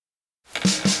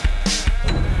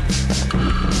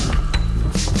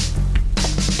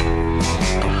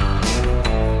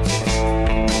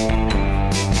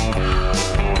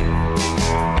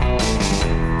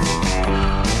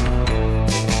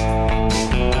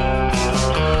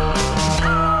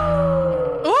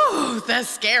a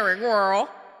scary girl.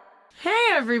 Hey,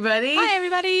 everybody. Hi,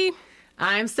 everybody.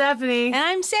 I'm Stephanie. And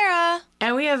I'm Sarah.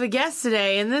 And we have a guest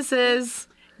today, and this is...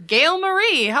 Gail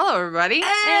Marie. Hello, everybody.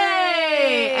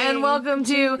 Hey! And welcome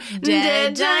to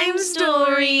Dead Time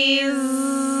Stories.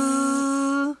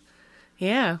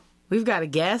 Yeah, we've got a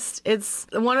guest. It's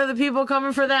one of the people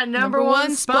coming for that number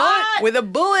one spot. With a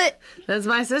bullet. That's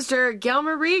my sister, Gail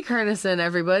Marie Kernison,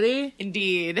 everybody.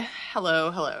 Indeed.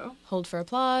 Hello, hello. Hold for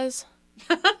applause.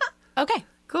 Okay.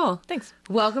 Cool. Thanks.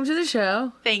 Welcome to the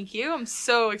show. Thank you. I'm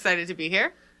so excited to be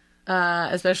here.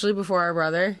 Especially before our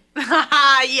brother.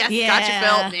 Yes, Yeah.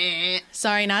 gotcha, Phil.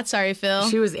 Sorry, not sorry, Phil.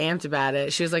 She was amped about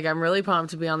it. She was like, I'm really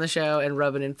pumped to be on the show and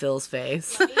rubbing in Phil's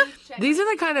face. These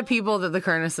are the kind of people that the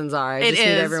Kernisons are. I It just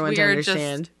need is. everyone We to are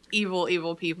understand. just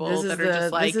evil people This is that are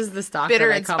just like this is the stock bitter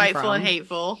that I and come spiteful from. and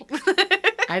hateful.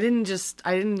 I didn't just,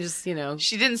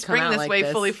 She didn't spring out this like way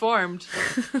this. fully formed.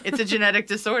 It's a genetic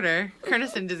disorder.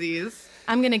 Kernison disease.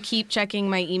 I'm going to keep checking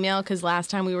my email because last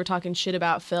time we were talking shit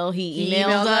about Phil, he He emailed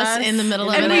emailed us us in the middle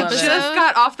of in an the And we middle of it. episode. just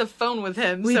got off the phone with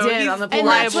him. We so did, he's on the and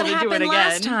that's liable what to do it happened again.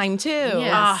 last time, too. Yeah.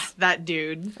 Ah, that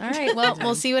dude. All right, well,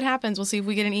 we'll see what happens. We'll see if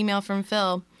we get an email from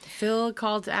Phil. Phil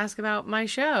called to ask about my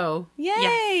show. Yay!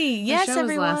 The Yes, show was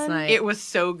everyone. last night. It was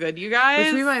so good, you guys.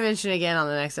 Which we might mention again on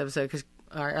the next episode because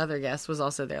our other guest was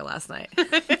also there last night.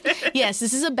 Yes,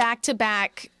 this is a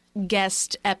back-to-back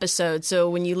guest episode. So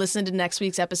when you listen to next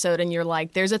week's episode and you're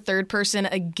like, there's a third person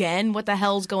again, what the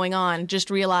hell's going on? Just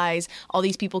realize all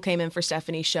these people came in for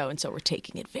Stephanie's show, and so we're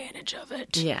taking advantage of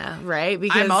it. Yeah, right?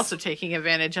 Because I'm also taking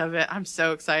advantage of it. I'm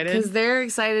so excited. because they're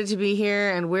excited to be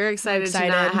here and we're excited to not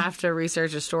excited. have to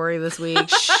research a story this week.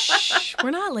 Shh,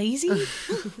 we're not lazy.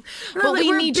 But Like, we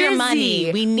we're need your money.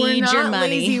 busy. We need we're your not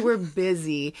money. Lazy, we're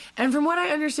busy. And from what I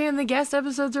understand, the guest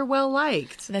episodes are well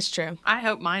liked. That's true. I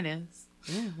hope mine is.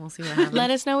 Yeah, we'll see what happens.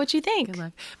 Let us know what you think. Good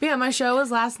luck. But yeah, my show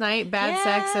was last night. Bad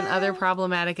Sex and Other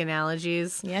Problematic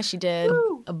Analogies. Yeah, she did.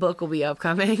 A book will be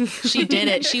upcoming. She did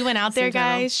it. She went out there, Same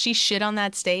title. guys. She shit on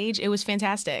that stage. It was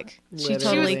fantastic. She Literally.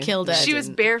 totally killed it. She was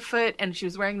barefoot and she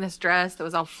was wearing this dress that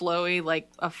was all flowy, like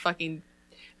a fucking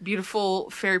beautiful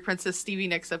fairy princess Stevie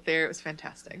Nicks up there. It was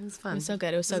fantastic. It was fun. It was so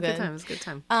good. It was so It was a good. good time. It was a good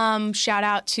time. Shout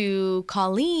out to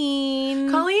Colleen.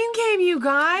 Colleen came, you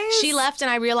guys. She left, and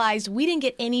I realized we didn't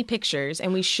get any pictures,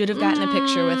 and we should have gotten a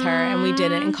picture with her, and we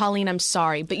didn't. And Colleen, I'm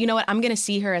sorry, but you know what? I'm going to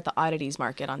see her at the Oddities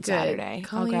Market on Good. Saturday.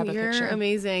 Colleen, I'll grab a you're picture.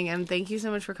 amazing, and thank you so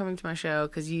much for coming to my show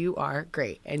because you are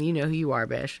great, and you know who you are,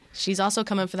 Bish. She's also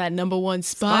coming for that number one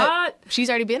spot. Spot. She's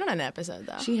already been on an episode,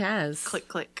 though. She has. Click,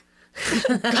 click.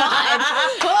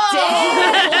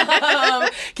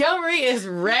 Gail Marie is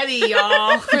ready,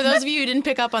 y'all. For those of you who didn't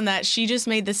pick up on that, she just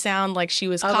made the sound like she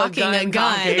was Of a cocking a gun,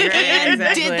 cocking, right, and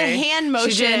exactly. did the hand motion.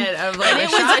 She did, of like and a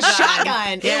it was a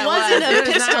shotgun. Yeah, it wasn't was. a It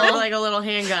was pistol. not like a little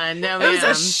handgun. No, it was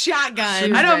ma'am. a shotgun.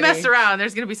 ready. I don't mess around.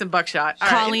 There's going to be some buckshot. All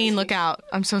right. Colleen, look out.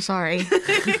 I'm so sorry.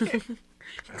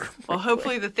 Well,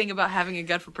 hopefully the thing about having a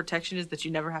gun for protection is that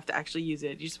you never have to actually use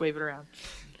it. You just wave it around.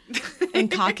 And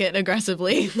cock it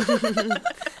aggressively.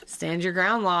 Stand your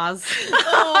ground laws.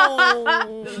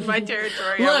 This is my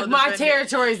territory. I Look, will my defend it.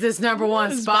 territory is this number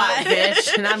one spot,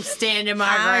 bitch, and I'm standing my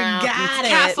ground. got it.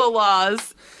 Castle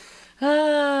laws.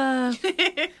 Ah.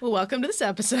 Well, welcome to this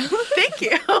episode. Thank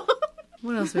you.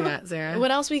 What else we got, Sarah?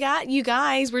 What else we got? You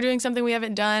guys, we're doing something we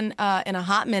haven't done in a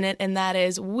hot minute, and that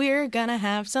is we're gonna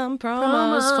have some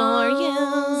promos for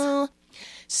you.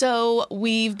 So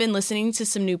we've been listening to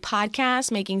some new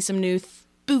podcasts, making some new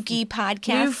spooky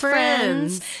podcast New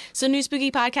friends. So new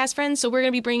spooky podcast friends. So we're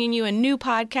going to be bringing you a new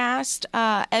podcast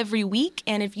every week.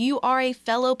 And if you are a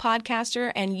fellow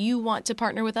podcaster and you want to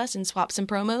partner with us and swap some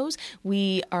promos,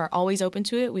 we are always open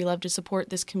to it. We love to support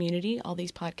this community. All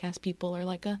these podcast people are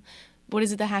like what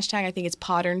is it, the hashtag? I think it's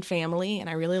Podern Family, and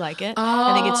I really like it.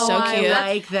 I think it's so cute. I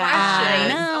like that.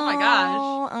 I know. Oh my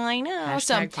gosh. I know.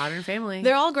 Hashtag Podern Family.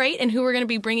 They're all great, and who we're going to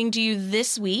be bringing to you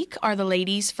this week are the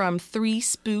ladies from Three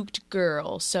Spooked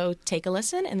Girls. So take a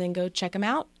listen and then go check them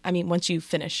out. I mean, once you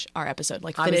finish our episode,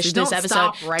 like Obviously, finish this don't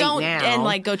episode, stop right don't now. and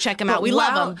like go check them out. But We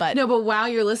love them, but no. But while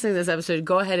you're listening to this episode,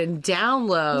 go ahead and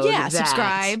download. Yeah, that.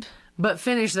 subscribe. But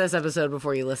finish this episode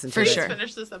before you listen to For it. sure. Let's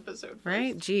finish this episode first.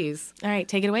 Right? Jeez. all right,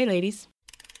 take it away, ladies.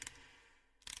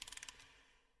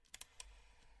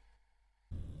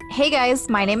 Hey guys,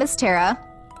 my name is Tara.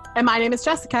 And my name is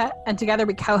Jessica, and together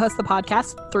we co-host the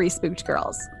podcast Three Spooked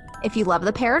Girls. If you love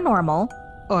the paranormal,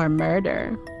 Or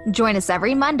murder. join us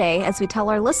every Monday as we tell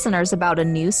our listeners about a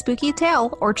new spooky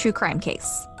tale or true crime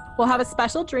case. We'll have a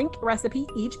special drink recipe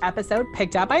each episode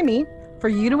picked out by me for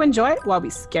you to enjoy while we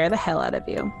scare the hell out of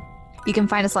you. You can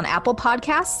find us on Apple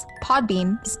Podcasts,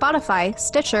 Podbean, Spotify,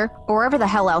 Stitcher, or wherever the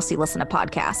hell else you listen to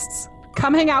podcasts.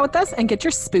 Come hang out with us and get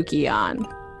your spooky on.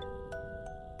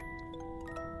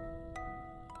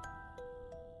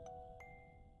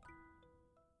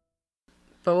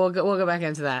 But we'll go back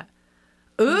into that.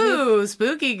 Ooh,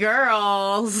 spooky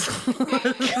girls.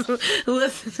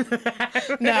 Listen to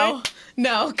that.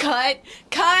 No, cut.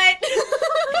 Cut.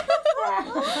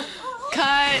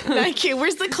 Thank you.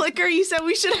 Where's the clicker you said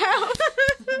we should have?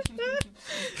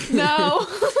 No.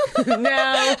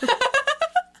 No.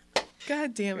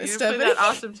 God damn it, You play Stephanie. that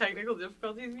awesome technical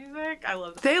difficulties music. I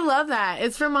love that. They love that.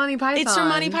 It's from Monty Python. It's from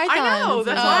Monty Python. I know.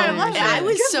 That's why I love it. I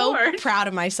was Good so Lord. proud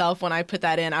of myself when I put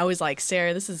that in. I was like,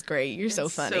 Sarah, this is great. You're so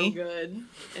It's funny. So good.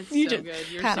 It's You so just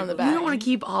good. You're pat on super the back. You don't want to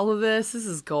keep all of this. This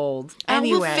is gold. And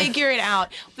Anyway. we'll figure it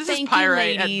out. This is Thank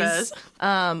pyrite you, at ladies. best.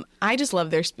 I just love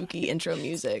their spooky intro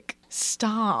music.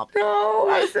 Stop. No,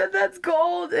 I said that's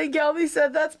gold, and Gelby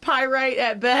said that's pyrite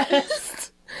at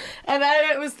best. And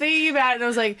I was thinking about it, and I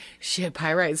was like, shit,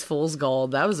 pyrite's fool's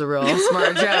gold. That was a real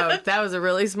smart joke. That was a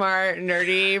really smart,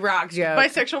 nerdy rock joke.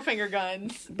 Bisexual finger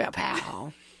guns.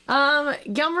 Pow.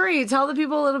 Gilmarie, tell the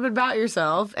people a little bit about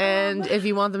yourself, and if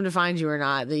you want them to find you or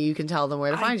not, that you can tell them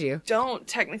where to find you. Don't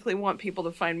technically want people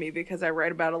to find me because I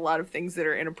write about a lot of things that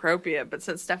are inappropriate. But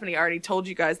since Stephanie already told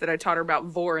you guys that I taught her about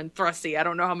vor and thrusty, I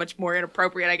don't know how much more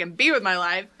inappropriate I can be with my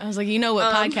life. I was like, you know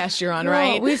what podcast you're on,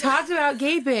 right? We talked about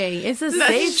gaping. It's a That's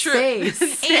safe true. space.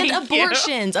 And Thank you.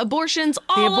 abortions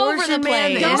all over the abortion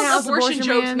man, place. the in-house Abortion abortion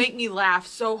jokes man. make me laugh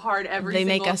so hard every They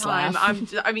single make us time.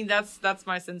 laugh. I mean, that's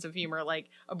my sense of humor. Like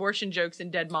abortion jokes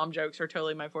and dead mom jokes are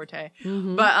totally my forte.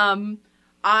 Mm-hmm. But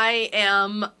I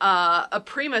am a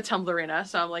prima Tumblrina,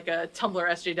 so I'm like a Tumblr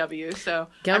SJW. So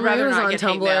I'd rather Gilmarie was not on get hate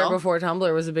Tumblr mail. before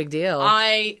Tumblr was a big deal.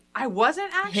 I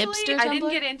wasn't actually. Hipster I didn't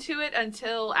Tumblr? get into it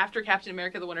until after Captain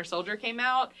America: The Winter Soldier came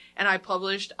out, and I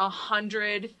published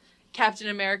 100 Captain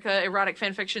America erotic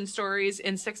fanfiction stories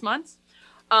in 6 months.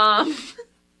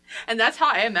 And that's how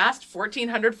I amassed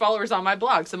 1,400 followers on my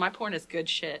blog. So my porn is good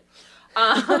shit.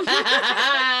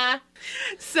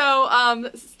 So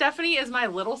Stephanie is my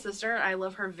little sister. I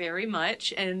love her very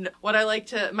much. And what I like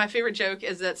to, my favorite joke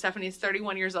is that Stephanie is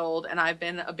 31 years old and I've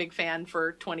been a big fan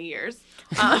for 20 years.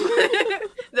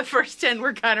 The first 10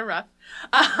 were kind of rough.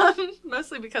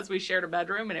 Mostly because we shared a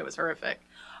bedroom and it was horrific.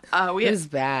 It was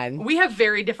bad. We have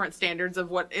very different standards of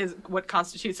what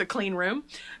constitutes a clean room.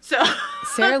 So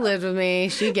Sarah lived with me.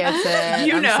 She gets it.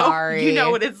 you I'm know, sorry. you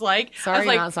know what it's like. I Sorry, was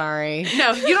like, not sorry.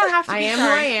 no, you don't have to. I be am sorry.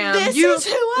 who I am. This You is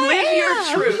who I live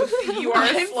am. your truth. You are a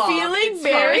I'm slob. feeling It's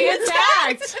very fine.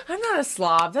 attacked. I'm not a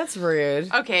slob. That's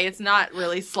rude. Okay, it's not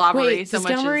really slobbery Wait, so does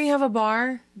much Gilmarie as... have a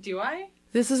bar? Do I?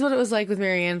 This is what it was like with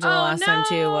Mary Angela last time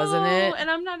too, wasn't it? And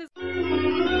I'm not as...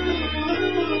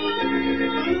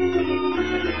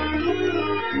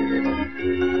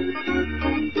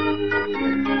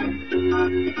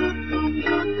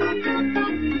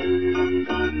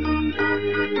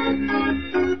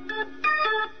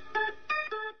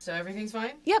 So everything's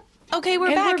fine? Yep. Okay, we're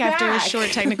And back we're after a back.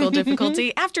 short technical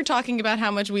difficulty. After talking about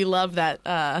how much we love that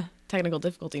technical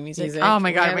difficulty music. Oh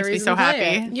my God, We it had a makes me reason so to play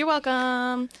happy. it. You're welcome.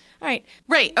 All right.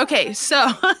 Right. Okay.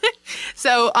 So,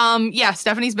 yeah,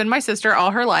 Stephanie's been my sister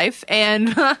all her life,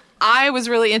 and I was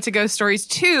really into ghost stories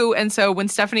too. And so when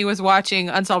Stephanie was watching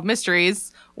Unsolved Mysteries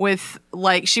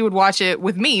she would watch it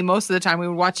with me most of the time. We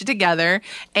would watch it together.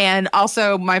 And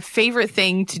also my favorite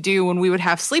thing to do when we would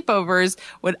have sleepovers,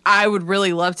 I would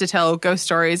really love to tell ghost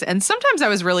stories. And sometimes I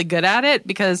was really good at it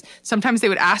because sometimes they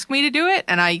would ask me to do it.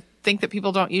 And I think that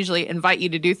people don't usually invite you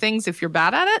to do things if you're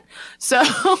bad at it. So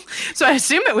I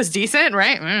assume it was decent,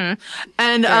 right?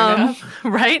 And,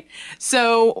 right.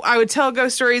 So I would tell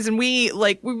ghost stories and we've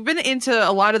been into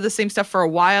a lot of the same stuff for a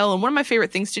while. And one of my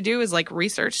favorite things to do is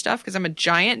research stuff because I'm a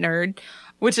giant nerd,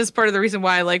 which is part of the reason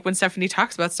why when Stephanie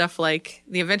talks about stuff like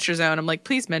the Adventure Zone, I'm like,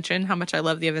 please mention how much I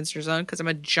love the Adventure Zone because I'm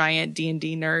a giant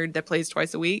D&D nerd that plays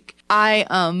twice a week.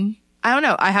 I don't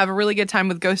know. I have a really good time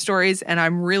with ghost stories and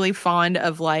I'm really fond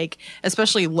of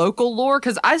especially local lore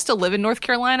because I still live in North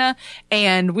Carolina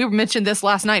and we mentioned this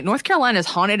last night. North Carolina is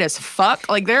haunted as fuck.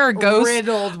 There are ghosts.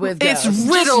 Riddled with ghosts. It's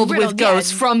riddled with riddled,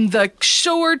 ghosts yeah. from the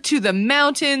shore to the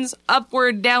mountains,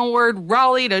 upward, downward,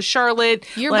 Raleigh to Charlotte.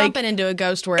 You're bumping into a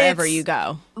ghost wherever it's- you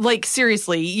go.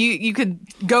 Seriously, you could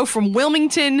go from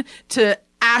Wilmington to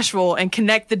Asheville and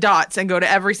connect the dots and go to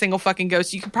every single fucking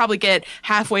ghost. You could probably get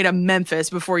halfway to Memphis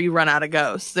before you run out of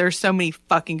ghosts. There's so many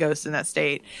fucking ghosts in that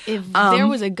state. If there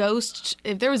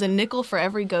was a nickel for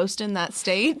every ghost in that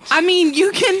state, I mean, you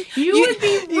would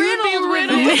be riddled with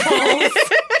nickels.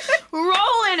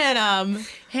 Rolling in them.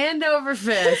 Hand over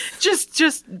fist.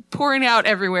 just pouring out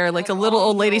everywhere like a little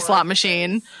old lady slot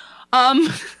machine.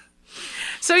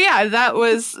 So yeah, that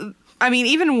was I mean,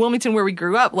 even in Wilmington where we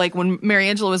grew up, like when Mary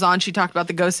Angela was on, she talked about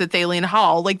the ghosts at Thalian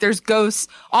Hall. Like there's ghosts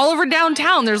all over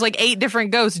downtown. There's like 8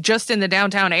 different ghosts just in the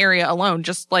downtown area alone,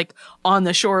 just like on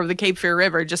the shore of the Cape Fear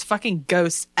River, just fucking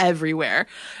ghosts everywhere.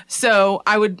 So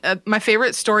I would, my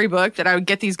favorite storybook that I would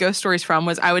get these ghost stories from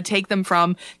was I would take them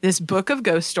from this book of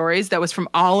ghost stories that was from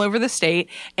all over the state,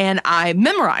 and I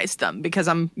memorized them because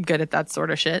I'm good at that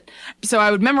sort of shit. So I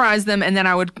would memorize them, and then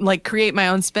I would like create my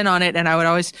own spin on it, and I would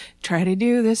always try to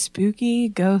do this spooky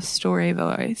ghost story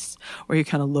voice where you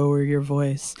kind of lower your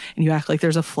voice and you act like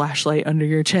there's a flashlight under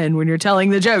your chin when you're telling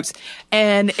the jokes.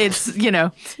 And it's, you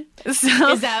know, so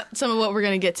Is that some of what we're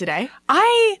going to get today?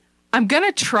 I'm going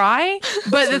to try,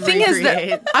 but the thing is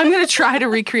that I'm going to try to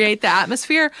recreate the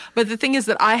atmosphere. But the thing is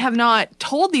that I have not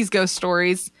told these ghost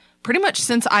stories pretty much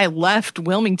since I left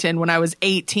Wilmington when I was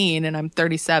 18, and I'm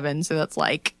 37. So that's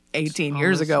like 18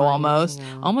 years ago,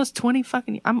 almost 20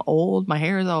 fucking. I'm old. My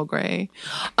hair is all gray.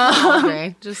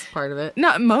 Okay, just part of it.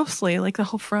 Not mostly, like the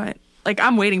whole front. Like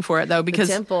I'm waiting for it though because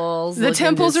the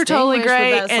temples are totally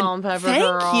great. And And salt and pepper thank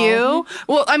girl. you.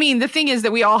 Well, I mean, the thing is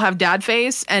that we all have dad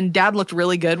face, and dad looked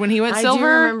really good when he went I silver.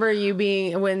 do remember you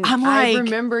being when I'm I like-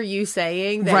 remember you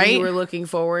saying that Right? you were looking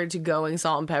forward to going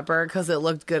salt and pepper because it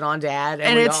looked good on dad,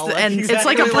 and we it's all looked it's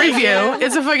like a exactly preview. it.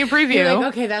 It's a fucking preview. You're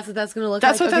like, okay, that's what that's gonna look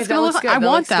That's like. what that's Okay, gonna that look looks like. I good. That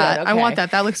want looks good. that. I Okay. want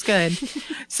that. That looks good.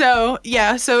 So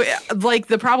yeah. So like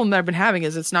the problem that I've been having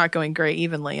is it's not going great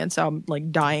evenly, and so I'm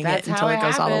like dying That's it until how it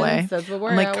goes all the way. happens. That's the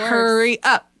word. I'm like, how it works. hurry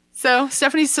up. So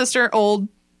Stephanie's sister, old.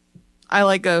 I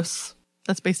like ghosts.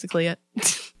 That's basically it.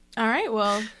 All right.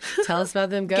 Well, Tell us about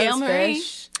them ghost Gail Marie,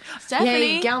 fish. Stephanie.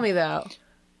 Hey, Gail me though.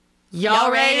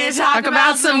 Y'all ready to talk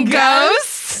about some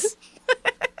ghosts?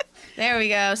 There we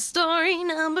go. Story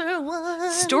number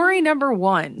 1. Story number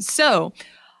 1. So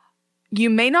you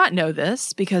may not know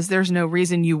this because there's no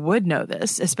reason you would know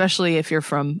this, especially if you're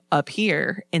from up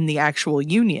here in the actual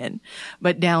Union.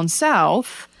 But down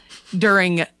south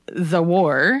during the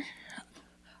war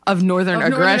of Northern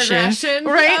aggression.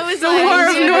 Right? I was The like, war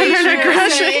of yeah, Northern Say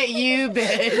aggression. it, you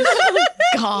bitch.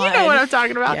 God. You know what I'm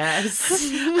talking about. Yes.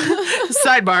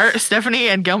 Sidebar, Stephanie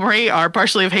and Gilmarie are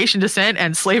partially of Haitian descent,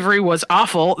 and slavery was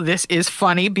awful. This is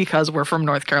funny because we're from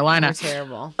North Carolina. We're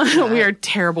terrible. We are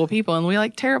terrible people, and we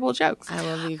like terrible jokes. I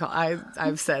love that you call.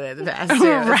 I've said it in the past too.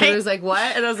 Right. So it was like,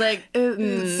 what? And I was like, I'm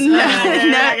No.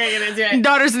 not gonna get into it.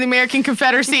 Daughters of the American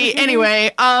Confederacy.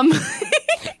 Anyway,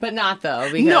 But not though.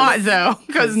 Because, not though,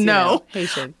 because you no. know,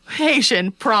 Haitian.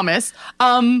 Haitian, promise.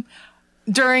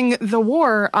 During the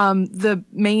war, the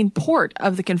main port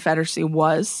of the Confederacy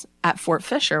was at Fort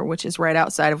Fisher, which is right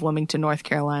outside of Wilmington, North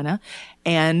Carolina.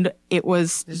 And it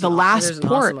was the last There's an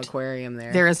port. awesome aquarium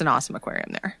there. There is an awesome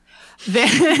aquarium there.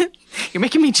 Then you're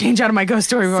making me change out of my ghost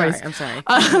story voice. Sorry, I'm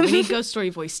sorry. We need ghost story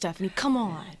voice, Stephanie. Come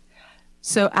on.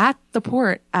 So at the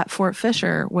port at Fort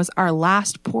Fisher was our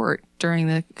last port during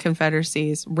the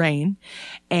Confederacy's reign,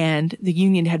 and the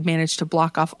Union had managed to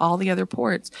block off all the other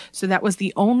ports. So that was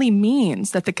the only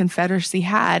means that the Confederacy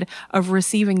had of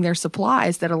receiving their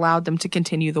supplies that allowed them to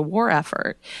continue the war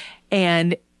effort.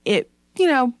 And it, you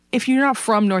know, if you're not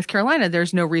from North Carolina,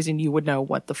 there's no reason you would know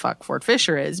what the fuck Fort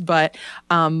Fisher is. But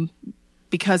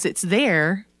because it's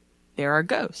there are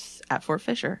ghosts at Fort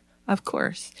Fisher. Of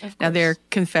course. Now they're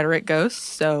Confederate ghosts,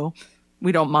 so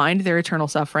we don't mind their eternal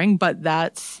suffering, but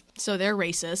that's So they're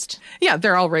racist. yeah,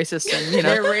 they're all racist and you know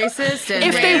They're racist and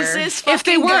if they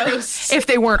they're- if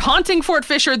they weren't haunting Fort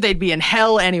Fisher, they'd be in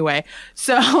hell anyway.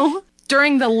 So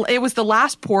it was the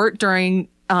last port during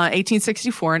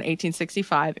 1864 and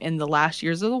 1865 in the last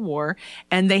years of the war,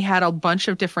 and they had a bunch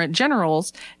of different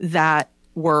generals that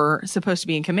were supposed to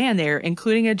be in command there,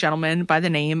 including a gentleman by the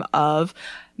name of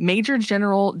Major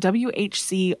General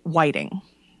W.H.C. Whiting.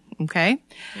 Okay?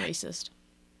 Racist.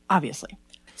 Obviously.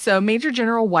 So Major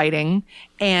General Whiting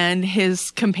and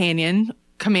his companion,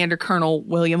 Commander Colonel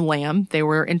William Lamb, they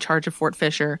were in charge of Fort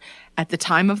Fisher at the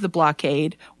time of the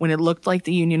blockade when it looked like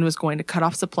the Union was going to cut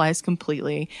off supplies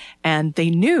completely. And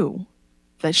they knew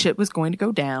that shit was going to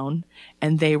go down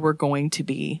and they were going to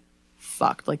be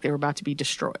fucked, like they were about to be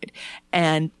destroyed.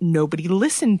 And nobody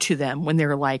listened to them when they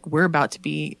were like, we're about to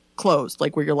be closed,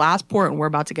 like we're your last port and we're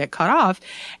about to get cut off.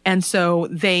 And so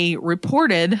they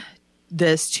reported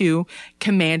this to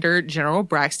Commander General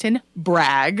Braxton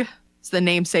Bragg. It's the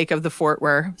namesake of the fort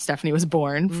where Stephanie was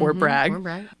born, Fort Bragg. Fort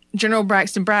Bragg. General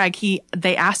Braxton Bragg,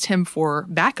 they asked him for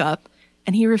backup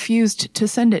and he refused to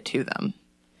send it to them.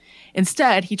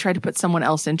 Instead, he tried to put someone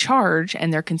else in charge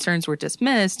and their concerns were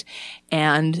dismissed.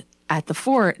 And at the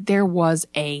fort, there was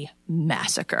a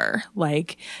massacre.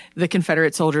 Like the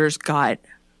Confederate soldiers got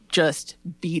just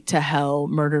beat to hell,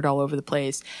 murdered all over the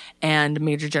place. And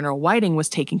Major General Whiting was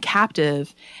taken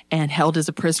captive and held as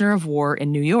a prisoner of war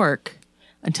in New York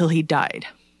until he died.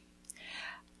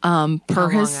 How long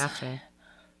after?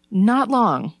 Not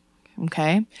long.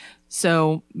 Okay.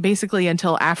 So basically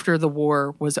until after the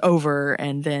war was over,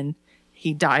 and then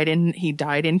he died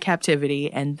in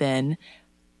captivity, and then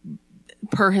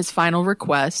per his final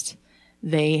request,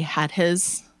 they had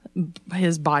his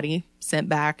body sent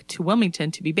back to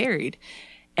Wilmington to be buried.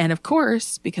 And of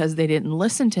course, because they didn't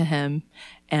listen to him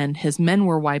and his men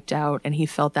were wiped out and he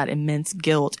felt that immense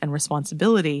guilt and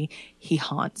responsibility, he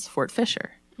haunts Fort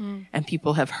Fisher. And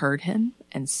people have heard him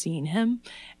and seen him,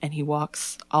 and he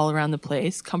walks all around the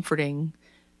place comforting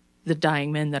the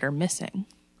dying men that are missing.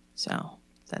 So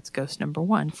that's ghost number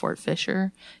 1, Fort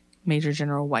Fisher, Major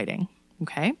General Whiting.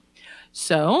 Okay.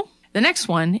 So the next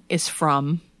one is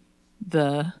from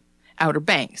the Outer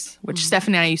Banks, which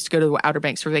Stephanie and I used to go to the Outer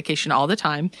Banks for vacation all the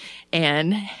time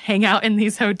and hang out in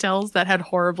these hotels that had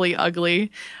horribly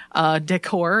ugly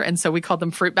decor. And so we called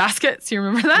them fruit baskets. You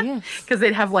remember that? Yes. Because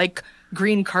they'd have like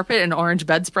green carpet and orange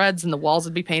bedspreads, and the walls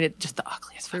would be painted just the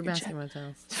ugliest Fruit fucking basket shit.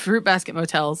 motels. Fruit basket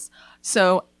motels.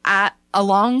 So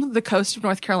along the coast of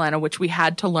North Carolina, which we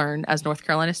had to learn as North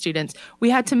Carolina students, we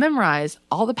had to memorize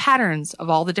all the patterns of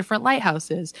all the different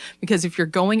lighthouses, because if you're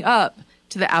going up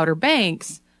to the Outer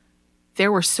Banks,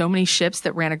 there were so many ships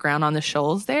that ran aground on the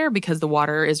shoals there because the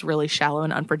water is really shallow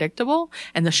and unpredictable,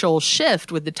 and the shoals shift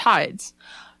with the tides.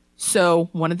 So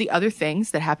one of the other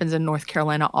things that happens in North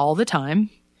Carolina all the time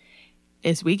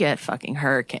is we get fucking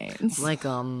hurricanes. Like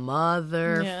a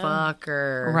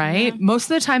motherfucker. Right? Most of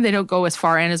the time they don't go as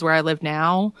far in as where I live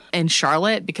now in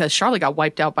Charlotte, because Charlotte got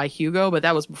wiped out by Hugo, but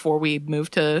that was before we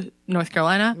moved to North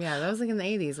Carolina. Yeah, that was like in the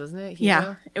 80s, wasn't it? Hugo?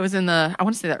 Yeah. It was in I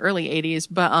want to say the early 80s,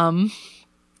 but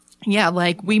yeah,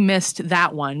 like we missed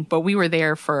that one, but we were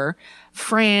there for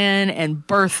Fran and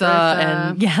Bertha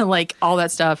and yeah, like all that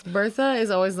stuff. Bertha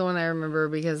is always the one I remember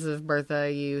because of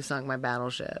Bertha, you sunk my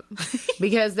battleship.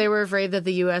 Because they were afraid that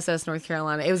the USS North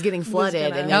Carolina, it was getting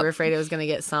flooded and they were afraid it was going to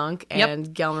get sunk.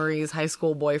 And Gail Marie's high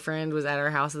school boyfriend was at our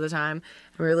house at the time.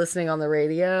 We were listening on the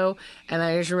radio, and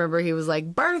I just remember he was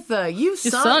like, Bertha, you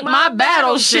sunk my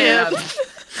battleship.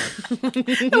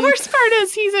 The worst part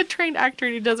is he's a trained actor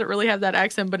and he doesn't really have that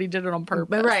accent, but he did it on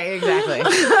purpose. Right, exactly.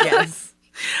 Yes.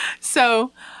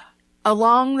 So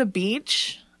along the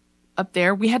beach up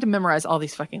there, we had to memorize all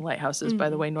these fucking lighthouses, by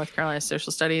the way, North Carolina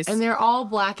social studies. And they're all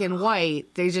black and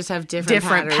white. They just have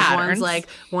different patterns.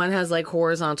 One has like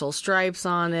horizontal stripes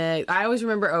on it. I always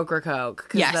remember Ocracoke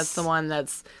because that's the one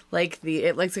that's like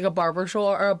it looks like a barber pole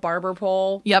or a barber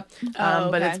pole. Yep.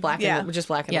 But it's black and just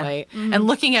black and white. And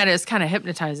looking at it is kind of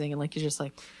hypnotizing, and like you're just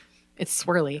like, it's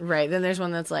swirly. Right. Then there's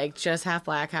one that's like just half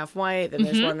black, half white. Then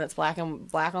there's one that's black on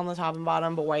the top and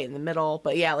bottom, but white in the middle.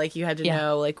 But yeah, like you had to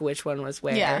know like which one was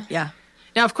where. Yeah.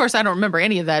 Now, of course, I don't remember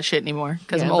any of that shit anymore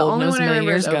because I'm old and it was a million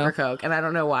years ago. Ocracoke, and I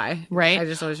don't know why. Right. I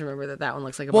just always remember that one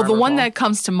looks like a Well, the one pole. that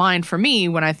comes to mind for me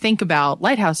when I think about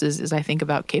lighthouses is I think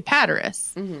about Cape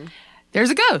Hatteras. There's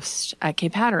a ghost at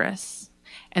Cape Hatteras.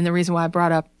 And the reason why I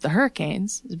brought up the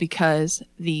hurricanes is because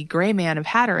the gray man of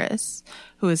Hatteras,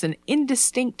 who is an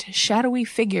indistinct, shadowy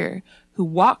figure who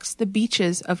walks the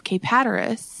beaches of Cape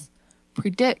Hatteras,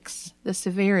 predicts the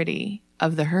severity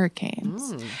of the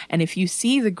hurricanes. And if you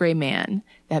see the gray man,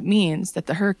 that means that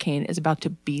the hurricane is about to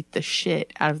beat the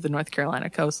shit out of the North Carolina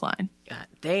coastline. God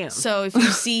damn. So if you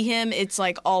see him, it's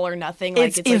like all or nothing.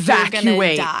 Like it's evacuate. Like you're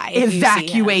gonna die if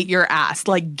Evacuate your ass.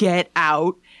 Like get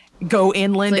out. Go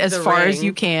inland like as The far Ring. as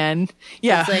you can.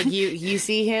 Yeah. It's like you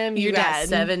see him, You're got dead.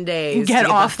 7 days. Get to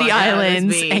get off the the fuck out of this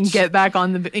islands beach. and get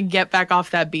back off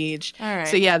that beach. All right.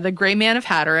 So yeah, the Gray Man of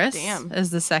Hatteras Damn.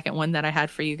 is the second one that I had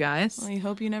for you guys. I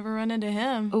hope you never run into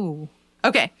him. Ooh.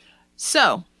 Okay.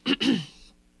 So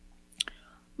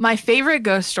my favorite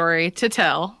ghost story to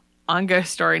tell on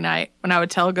Ghost Story Night, when I would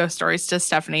tell ghost stories to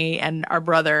Stephanie and our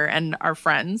brother and our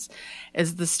friends,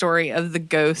 is the story of the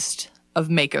ghost of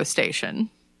Mako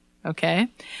Station. Okay.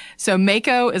 So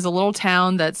Mako is a little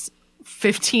town that's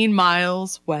 15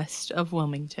 miles west of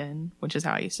Wilmington, which is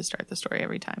how I used to start the story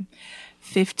every time.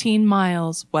 15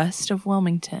 miles west of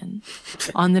Wilmington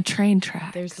on the train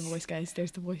track. There's the voice, guys.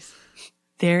 There's the voice.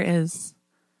 There is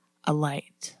a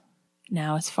light.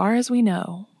 Now, as far as we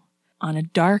know, on a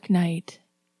dark night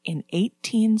in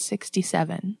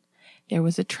 1867, there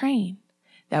was a train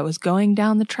that was going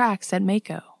down the tracks at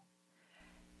Mako.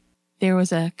 There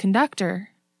was a conductor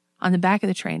on the back of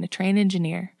the train, a train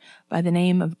engineer by the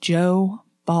name of Joe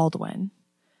Baldwin,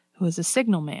 who was a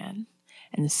signalman.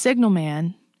 And the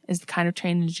signalman is the kind of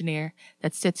train engineer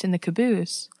that sits in the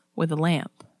caboose with a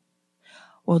lamp.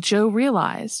 Well, Joe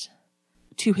realized,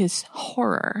 to his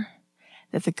horror,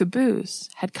 that the caboose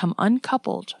had come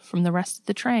uncoupled from the rest of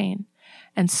the train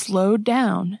and slowed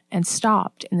down and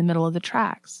stopped in the middle of the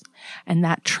tracks. And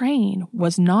that train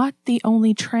was not the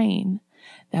only train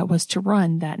that was to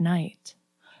run that night.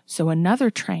 So another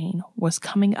train was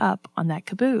coming up on that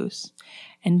caboose,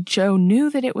 and Joe knew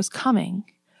that it was coming,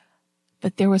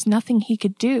 but there was nothing he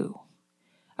could do.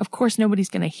 Of course, nobody's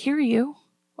going to hear you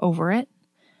over it.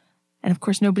 And of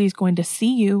course, nobody's going to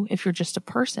see you if you're just a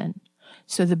person.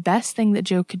 So the best thing that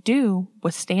Joe could do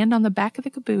was stand on the back of the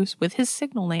caboose with his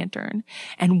signal lantern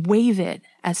and wave it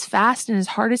as fast and as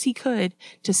hard as he could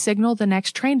to signal the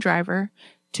next train driver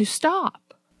to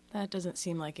stop. That doesn't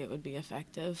seem like it would be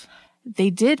effective. They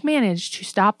did manage to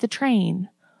stop the train,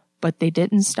 but they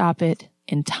didn't stop it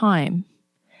in time.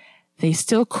 They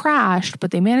still crashed, but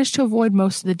they managed to avoid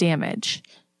most of the damage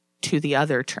to the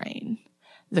other train.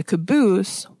 The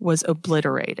caboose was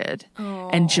obliterated,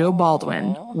 and Joe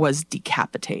Baldwin was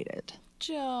decapitated.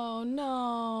 Joe,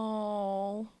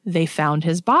 no. They found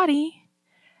his body,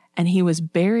 and he was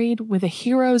buried with a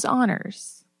hero's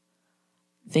honors.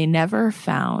 They never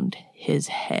found his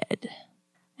head.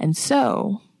 And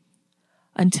so,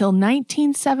 until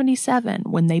 1977,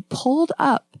 when they pulled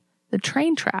up the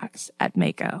train tracks at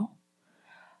Mako,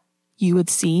 you would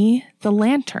see the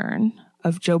lantern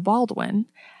of Joe Baldwin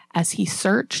as he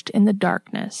searched in the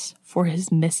darkness for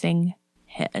his missing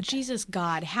head. Jesus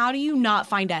God, how do you not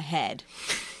find a head?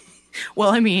 Well,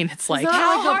 I mean, it's like...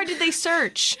 How hard did they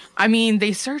search? I mean,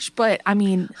 they searched, but I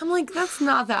mean... I'm like, that's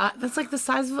not that. That's like the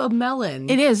size of a melon.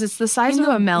 It is. It's the size of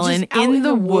a melon Just out in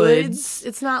the woods.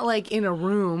 It's not like in a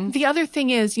room. The other thing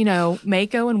is, you know,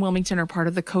 Mako and Wilmington are part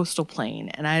of the coastal plain.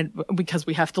 And because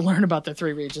we have to learn about the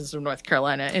three regions of North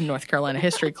Carolina in North Carolina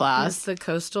history class. It's the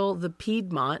coastal, the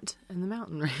Piedmont, and the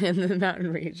mountain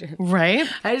region. Right?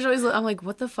 I'm like,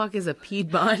 what the fuck is a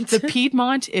Piedmont? The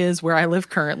Piedmont is where I live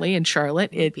currently in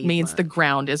Charlotte. It means the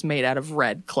ground is made out of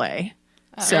red clay.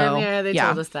 So yeah, they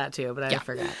told us that too, but I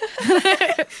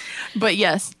forgot. But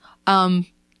yes, Wow.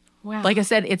 like I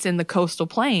said, it's in the coastal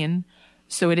plain,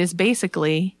 so it is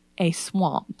basically a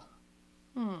swamp.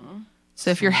 So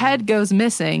if your head goes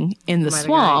missing in the Might have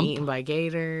swamp, gotten eaten by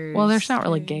gators. well, there's not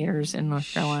really gators in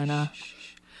North Carolina,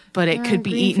 but it could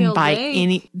be eaten Greenfield by Lake.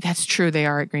 any. That's true. They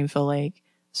are at Greenfield Lake,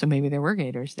 so maybe there were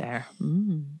gators there.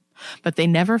 But they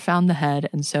never found the head,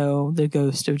 and so the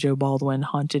ghost of Joe Baldwin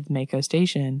haunted Mako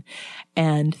Station.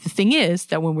 And the thing is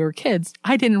that when we were kids,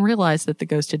 I didn't realize that the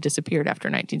ghost had disappeared after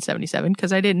 1977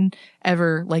 because I didn't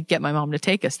ever get my mom to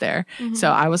take us there.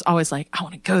 So I was always like, I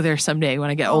want to go there someday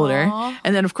when I get older.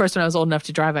 And then, of course, when I was old enough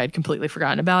to drive, I had completely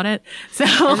forgotten about it. So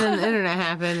And then the internet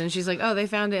happened, and she's like, "Oh, they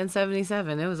found it in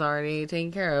 '77. It was already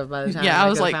taken care of by the time." yeah, I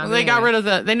was like, found they it got anyway." rid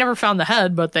of they never found the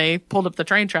head, but they pulled up the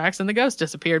train tracks and the ghost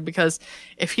disappeared because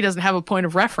if he doesn't have a point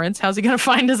of reference, how's he going to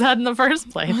find his head in the first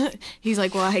place? He's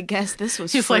like, well, I guess this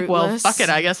was He's like, well, fruitless. fuck it.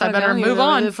 I guess I Fuck, better don't even move know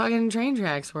where on. The fucking train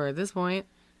tracks were at this point.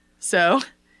 So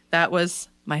that was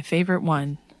my favorite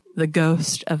one, the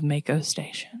ghost of Mako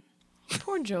Station.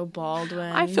 Poor Joe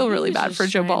Baldwin. I feel He really was bad just for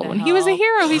Joe trying to Baldwin. He was a help.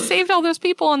 hero. He saved all those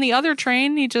people on the other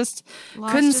train. He just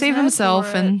Lost couldn't his save head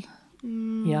himself. for it.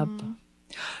 And yep.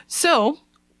 So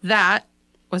that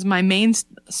was my main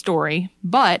story,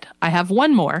 but I have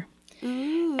one more.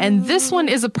 And this one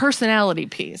is a personality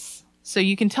piece. So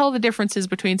you can tell the differences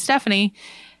between Stephanie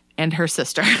and her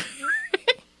sister.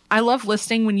 I love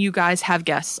listening when you guys have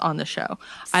guests on the show.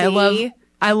 I love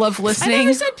I listening.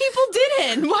 never said people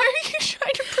didn't. Why are you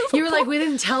trying to prove You were like, we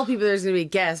didn't tell people there's going to be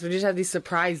guests. We just have these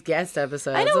surprise guest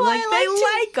episodes. I know I'm why like, I they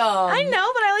like to- like them. I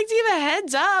know, but I like to give a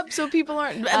heads up so people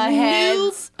aren't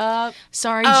Heads up.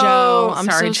 Sorry, Oh, Joe. I'm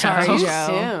sorry, so sorry, Joe. Joe.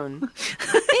 Soon.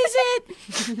 Is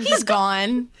it? He's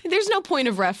gone. There's no point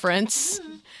of reference.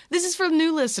 This is for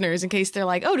new listeners in case they're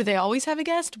like, oh, do they always have a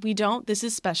guest? We don't. This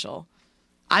is special.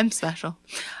 I'm special.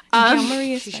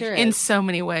 Maria is She special. sure In is. so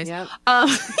many ways. Yep.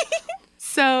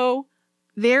 So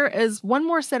there is one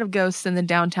more set of ghosts in the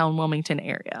downtown Wilmington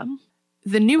area.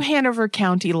 The New Hanover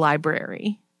County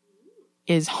Library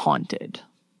is haunted.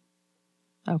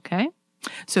 Okay.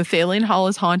 So Thalian Hall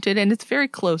is haunted, and it's very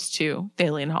close to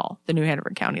Thalian Hall, the New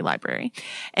Hanover County Library.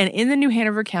 And in the New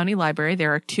Hanover County Library,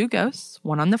 there are two ghosts,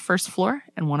 one on the first floor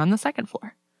and one on the second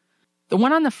floor. The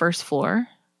one on the first floor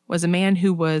was a man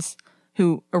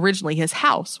who originally his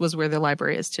house was where the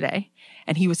library is today,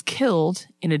 and he was killed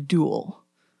in a duel.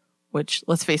 Which,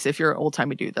 let's face it, if you're an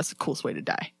old-timey dude, that's the coolest way to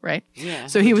die, right? Yeah.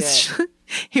 So he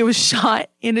was shot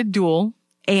in a duel,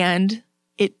 and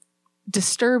it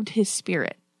disturbed his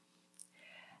spirit.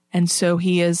 And so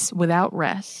he is without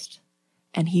rest,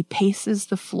 and he paces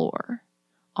the floor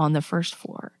on the first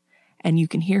floor, and you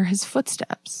can hear his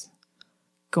footsteps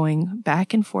going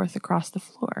back and forth across the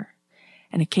floor.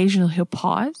 And occasionally he'll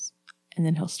pause and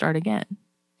then he'll start again.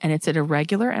 And it's at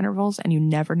irregular intervals and you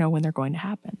never know when they're going to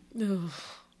happen.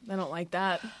 I don't like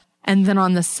that. And then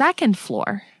on the second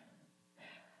floor,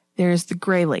 there's the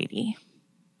Gray Lady.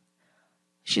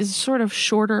 She's a sort of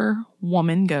shorter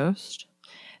woman ghost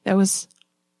that was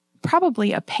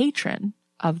probably a patron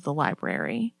of the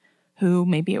library, who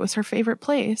maybe it was her favorite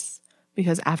place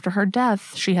because after her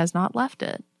death, she has not left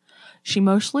it. She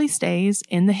mostly stays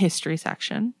in the history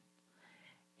section,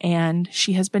 and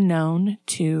she has been known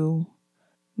to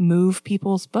move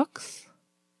people's books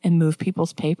and move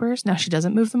people's papers. Now, she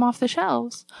doesn't move them off the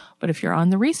shelves, but if you're on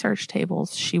the research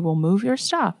tables, she will move your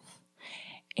stuff.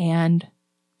 And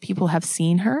people have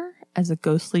seen her as a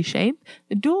ghostly shape.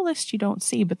 The duelist you don't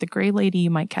see, but the Gray Lady you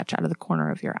might catch out of the corner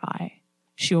of your eye.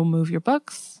 She will move your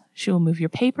books. She will move your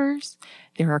papers.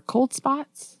 There are cold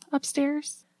spots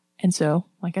upstairs. And so,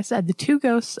 like I said, the two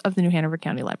ghosts of the New Hanover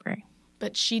County Library.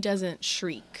 But she doesn't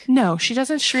shriek. No, she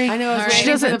doesn't shriek. I know. I was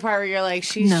waiting for the part where you're like,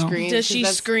 she screams. Does she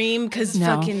scream? Because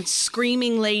fucking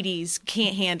screaming ladies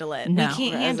can't handle it. No. We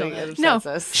can't handle it. No,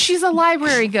 she's a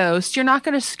library ghost. You're not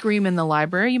going to scream in the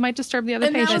library. You might disturb the other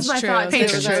And that patrons. was my thought. too,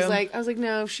 Patrons. was I was like,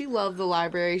 no, if she loved the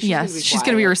library, she's Yes, gonna be she's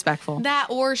going to be quiet. respectful. That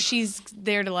or she's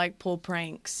there to like pull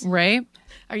pranks. Right?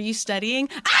 Are you studying?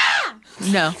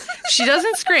 No, she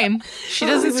doesn't scream. She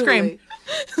doesn't scream.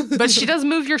 But she does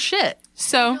move your shit.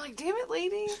 So You're like, damn it,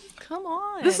 lady. Come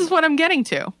on. this is what I'm getting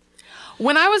to.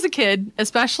 When I was a kid,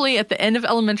 especially at the end of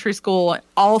elementary school,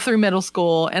 all through middle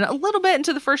school, and a little bit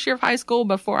into the first year of high school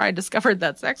before I discovered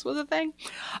that sex was a thing.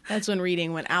 That's when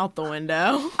reading went out the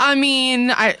window. I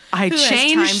mean, I has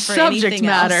changed time for subject anything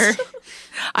matter. else?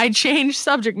 I changed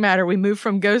subject matter. We moved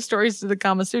from ghost stories to the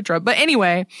Kama Sutra. But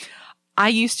anyway, I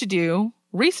used to do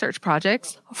research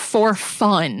projects for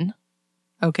fun.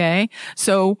 Okay?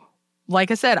 So,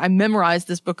 like I said, I memorized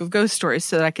this book of ghost stories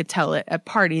so that I could tell it at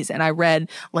parties. And I read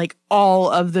like all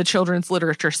of the children's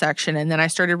literature section. And then I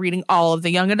started reading all of the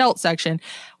young adult section,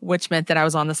 which meant that I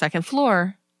was on the second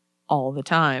floor all the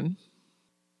time.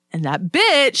 And that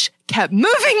bitch kept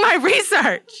moving my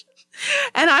research.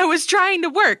 And I was trying to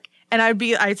work. And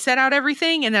I'd set out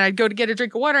everything and then I'd go to get a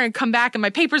drink of water and come back and my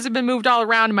papers have been moved all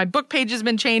around and my book page has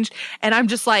been changed. And I'm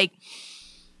just like,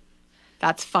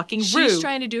 that's fucking rude. She's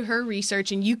trying to do her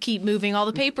research and you keep moving all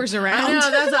the papers around. I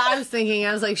know, that's what I was thinking.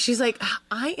 I was like, she's like,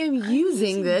 I am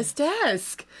using this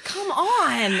desk. Come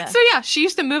on. So yeah, she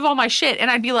used to move all my shit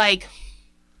and I'd be like,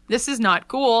 this is not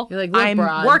cool. You're like, look, I'm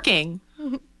broad. working.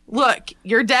 Look,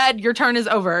 you're dead. Your turn is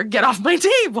over. Get off my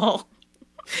table.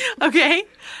 Okay.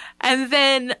 And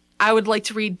then I would like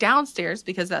to read downstairs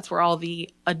because that's where all the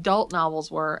adult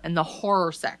novels were and the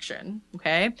horror section.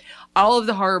 Okay. All of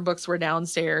the horror books were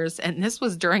downstairs. And this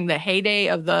was during the heyday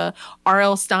of the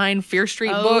R.L. Stein Fear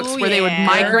Street books where they would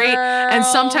migrate. And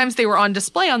sometimes they were on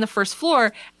display on the first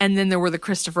floor. And then there were the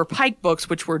Christopher Pike books,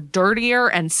 which were dirtier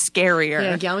and scarier.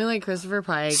 Yeah, Gal Me Like Christopher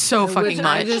Pike. So fucking which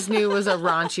much. I just knew was a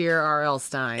raunchier R.L.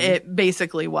 Stein. It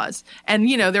basically was. And,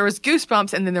 you know, there was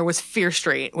Goosebumps and then there was Fear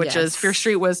Street, which is Fear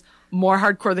Street was more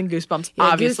hardcore than Goosebumps, Yeah,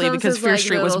 obviously, Goosebumps because is Fear like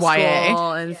Street was middle YA.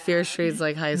 school and Fear Street's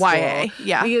like high school. YA,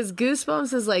 yeah. Because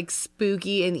Goosebumps is like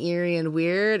spooky and eerie and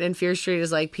weird, and Fear Street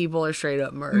is like people are straight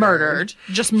up murdered.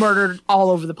 Just murdered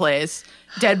all over the place.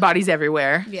 Dead bodies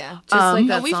everywhere. Yeah. Just like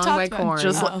that we've song talked by about- Korn.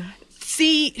 Just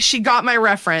see, she got my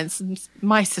reference.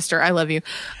 My sister, I love you.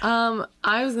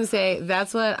 I was gonna say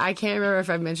that's what I can't remember if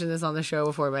I've mentioned this on the show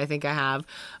before, but I think I have.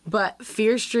 But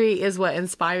Fear Street is what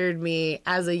inspired me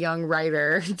as a young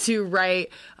writer to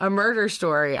write a murder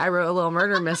story. I wrote a little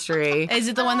murder mystery. Is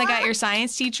it the one that got your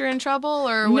science teacher in trouble,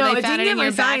 or when No, they it found didn't it get in my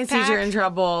your science backpack? teacher in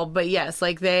trouble, but yes,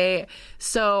 like they.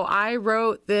 So I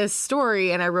wrote this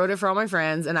story, and I wrote it for all my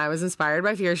friends, and I was inspired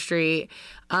by Fear Street,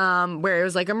 where it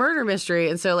was like a murder mystery,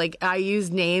 and so like I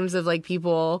used names of like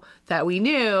people that we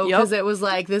knew because it was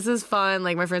like this is fun.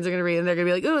 Like my friends are gonna read, and they're gonna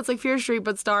be like, "Oh, it's like Fear Street,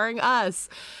 but starring us."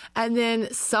 And then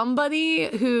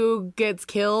somebody who gets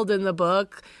killed in the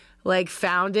book like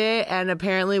found it and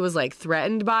apparently was like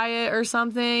threatened by it or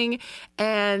something,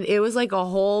 and it was like a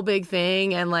whole big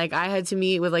thing, and like I had to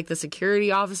meet with like the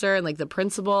security officer and like the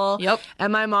principal.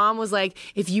 And my mom was like,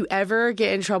 if you ever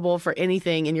get in trouble for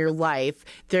anything in your life,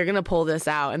 they're gonna pull this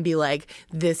out and be like,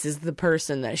 this is the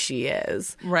person that she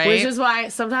is. Right. Which is why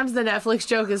sometimes the Netflix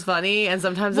joke is funny and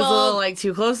sometimes it's a Well, little like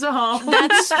too close to home.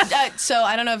 That's so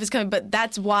I don't know if it's coming, but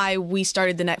that's why we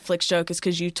started the Netflix joke, is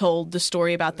because you told the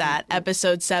story about that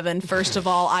episode 7 11. First of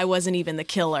all, I wasn't even the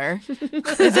killer. Is it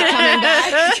coming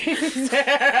back? Is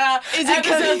it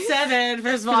episode 7?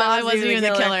 First of all, I wasn't even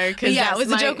the killer because Yes, that was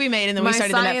the joke we made, and then we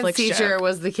started the My Netflix science teacher joke.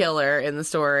 was the killer in the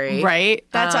story. Right?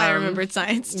 That's why I remembered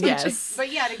science teacher. Yes.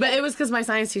 But yeah, But it was because my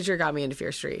science teacher got me into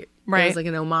Fear Street. Right. It was like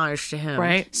an homage to him.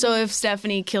 Right. So if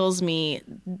Stephanie kills me,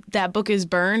 that book is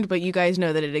burned, but you guys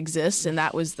know that it exists, and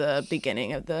that was the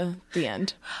beginning of the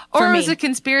end. Or For it was me. a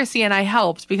conspiracy and I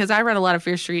helped because I read a lot of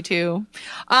Fear Street too.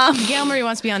 Gail Marie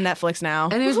wants to be on Netflix now.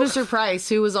 And it was Mr. Price,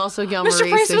 who was also Gail Mr.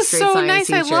 Marie's Price was sixth grade so science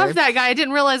nice. teacher. I love that guy. I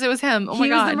didn't realize it was him. Oh my He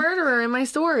God. was the murderer in my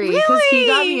story because he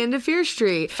got Really? me into Fear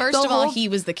Street. First The of all, whole- he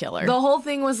was the killer. The whole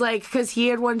thing was like because he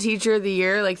had won Teacher of the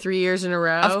Year like 3 years in a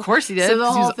row. Of course he did, So the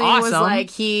 'cause he whole was thing was awesome. like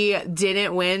he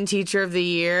didn't win Teacher of the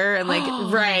Year and like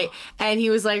right, and he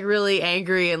was like really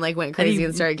angry and like went crazy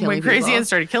and started killing went crazy people. and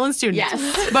started killing students.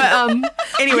 Yes. But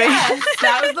anyway, Yes,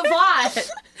 that was the plot.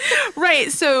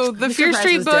 right. So the Fear Price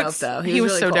Street was dope, books, though. he He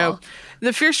was was so really cool. dope.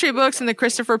 The Fear Street books and the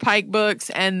Christopher Pike books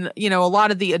and, you know, a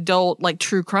lot of the adult like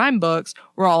true crime books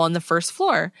were all on the first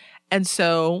floor. And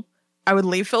so I would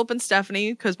leave Philip and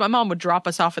Stephanie because my mom would drop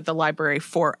us off at the library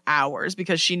for hours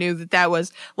because she knew that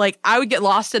was like, I would get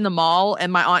lost in the mall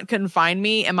and my aunt couldn't find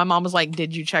me. And my mom was like,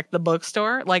 did you check the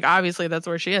bookstore? Like, obviously that's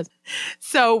where she is.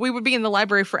 So we would be in the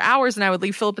library for hours and I would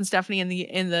leave Philip and Stephanie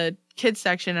in the kids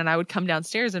section and I would come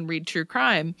downstairs and read true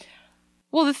crime.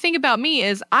 Well, the thing about me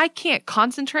is I can't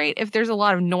concentrate if there's a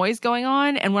lot of noise going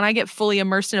on. And when I get fully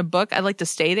immersed in a book, I like to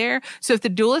stay there. So if the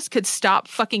duelist could stop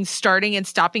fucking starting and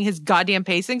stopping his goddamn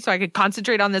pacing so I could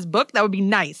concentrate on this book, that would be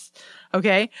nice.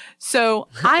 Okay. So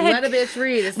I had Let a bitch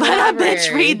read. It's the let a library.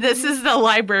 bitch read. This is the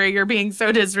library. You're being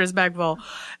so disrespectful.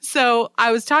 So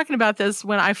I was talking about this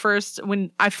when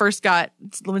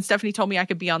Stephanie told me I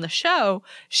could be on the show,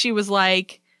 she was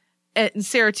like, and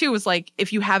Sarah too was like,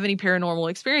 if you have any paranormal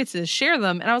experiences, share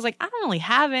them. And I was like, I don't really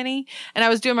have any. And I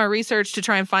was doing my research to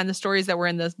try and find the stories that were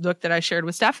in this book that I shared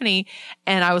with Stephanie.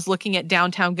 And I was looking at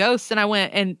downtown ghosts and I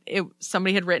went and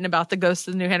somebody had written about the ghosts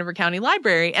of the New Hanover County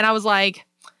Library. And I was like,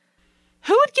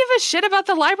 who would give a shit about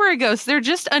the library ghosts? They're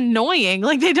just annoying.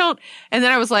 Like they don't. And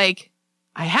then I was like,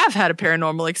 I have had a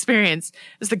paranormal experience.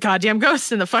 It's the goddamn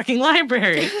ghosts in the fucking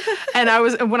library. And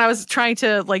when I was trying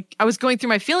to I was going through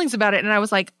my feelings about it and I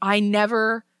was like, I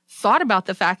never thought about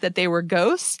the fact that they were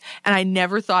ghosts and I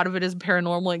never thought of it as a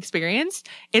paranormal experience.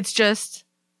 It's just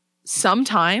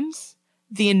sometimes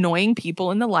the annoying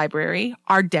people in the library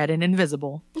are dead and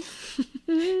invisible.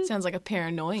 Sounds like a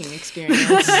paranoying experience. It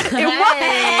was.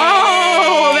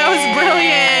 Oh, that was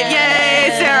brilliant. Yay,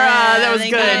 Sarah. That was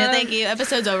Thank good. you, thank you.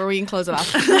 Episode's over. We can close it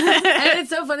off. And it's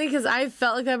so funny because I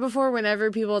felt like that before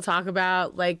whenever people talk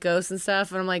about like ghosts and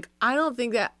stuff. And I'm like, I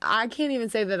can't even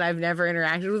say that I've never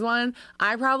interacted with one.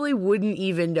 I probably wouldn't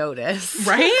even notice.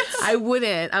 Right? I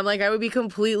wouldn't. I'm like, I would be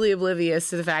completely oblivious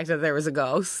to the fact that there was a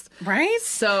ghost. Right?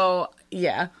 So,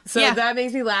 yeah. So Yeah. that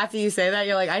makes me laugh that you say that.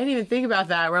 You're like, I didn't even think about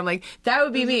that. Where I'm like, that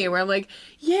would be me. Where I'm like,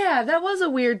 yeah, that was a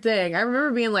weird thing. I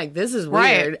remember being like, this is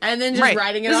weird. Right. And then just Right.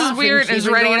 writing it This off. is weird and just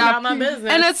writing it going off. about my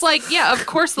business. And it's like, yeah, of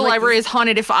course the library is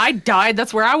haunted. If I died,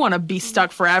 that's where I want to be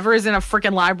stuck forever, is in a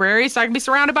freaking library so I can be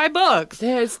surrounded by books.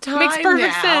 There's time Makes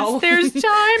perfect now. sense. There's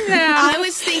time now. I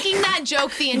was thinking that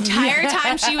joke the entire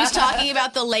time she was talking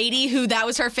about the lady who that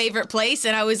was her favorite place,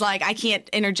 and I was like, I can't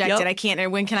interject Yep. it. I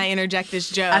can't. When can I interject this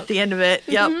joke? At the end of it.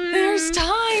 Yep. There's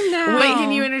time now. Wait,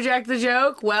 can you interject the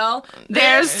joke? Well,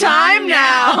 There's time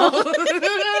now.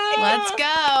 Let's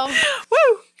go.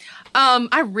 Woo.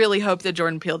 I really hope that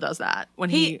Jordan Peele does that when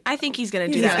he I think he's gonna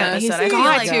do He's that gonna- episode. he's I feel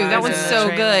got like to. he That was one's in the so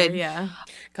trailer. good. Yeah.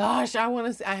 gosh, I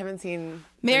haven't seen.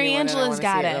 Mary anyone, and I Angela's wanna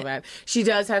got see it. real bad. She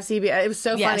does have CBS. It was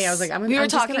so funny. I was like, We were I'm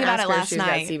just talking gonna about ask it her if last she's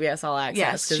night. got CBS All Access.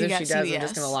 Yes, Because she if got she does, I'm CBS.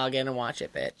 just gonna log in and watch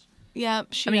it, bitch. Yep.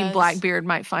 She I mean, does. Blackbeard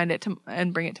might find it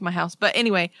and bring it to my house. But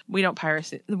anyway, we don't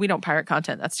pirate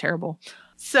content. That's terrible.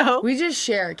 So We just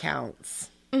share accounts.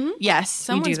 yes,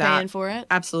 Someone's we do that. paying for it.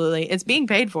 Absolutely, it's being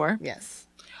paid for. Yes.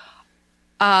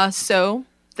 So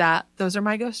those are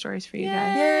my ghost stories for you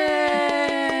guys.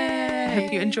 I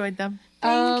hope you enjoyed them.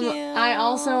 Thank you. I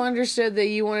also understood that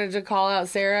you wanted to call out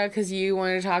Sarah because you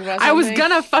wanted to talk about something. I was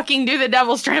gonna fucking do the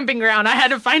Devil's Tramping Ground. I had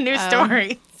to find new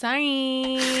story.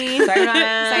 Sorry. Sorry about it.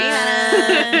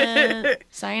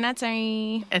 Sorry, not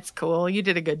sorry. It's cool. You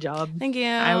did a good job. Thank you.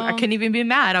 I couldn't even be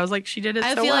mad. I was like, she did it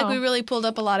I so feel well. like we really pulled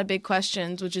up a lot of big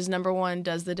questions, which is number one,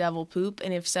 does the devil poop?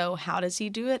 And if so, how does he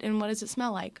do it? And what does it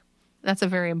smell like? That's a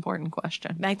very important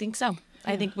question. I think so.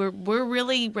 I think we're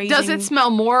really raising... Does it smell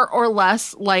more or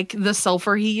less like the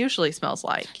sulfur he usually smells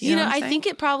like? You know, what I'm I saying? think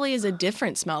it probably is a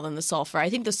different smell than the sulfur. I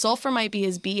think the sulfur might be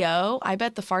his BO. I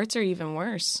bet the farts are even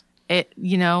worse.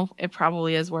 it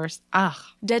probably is worse. Ugh.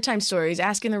 Dead Time Stories,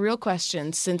 asking the real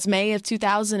questions since May of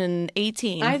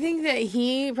 2018. I think that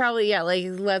he probably,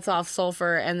 lets off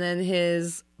sulfur and then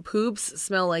his poops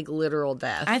smell like literal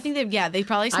death. I think they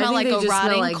probably I smell think like they a just smell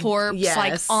rotting like- corpse, yes.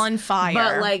 like on fire.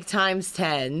 But like times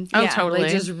 10. Oh, Yeah, totally.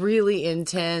 Like just really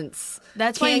intense.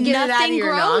 That's why Can't get it out of nothing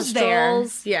your grows there.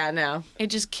 nostrils. Yeah, no. It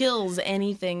just kills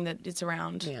anything that it's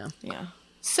around. Yeah. Yeah.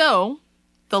 So,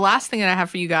 the last thing that I have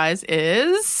for you guys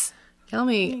is... Tell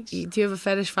me, do you have a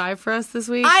fetish 5 for us this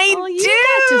week? I Oh, you do!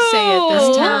 got to say it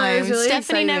this Yeah, time. it was really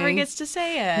Stephanie never exciting. gets to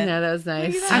say it. No, that was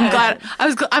nice.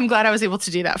 I'm glad I was able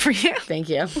to do that for you. Thank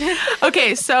you.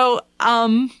 Okay, so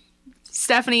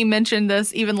Stephanie mentioned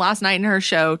this even last night in her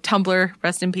show, Tumblr,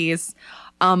 rest in peace.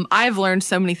 I've learned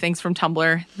so many things from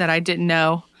Tumblr that I didn't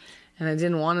know, And I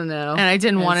didn't want to know. and I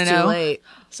didn't want to It's know. too late.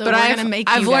 So But we're I've gonna make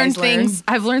I've you learned guys learn. things.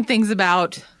 I've learned things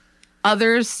about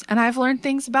others, and I've learned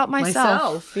things about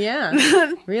myself. Yeah.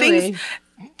 Really.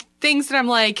 Things that I'm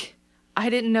like, I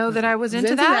didn't know that I was into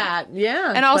Into that. Yeah.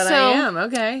 And but also- I am.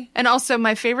 Okay. And also,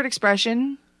 my favorite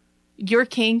expression: "Your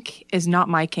kink is not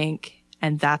my kink,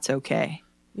 and that's okay."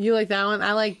 You like that one?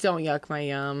 I like don't yuck my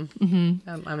yum. Mm-hmm.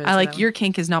 I'm into I like that your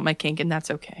kink is not my kink, and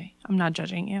that's okay. I'm not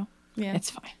judging you. Yeah. It's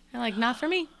fine. I like, not for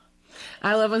me. one.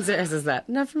 I love when Sarah says that.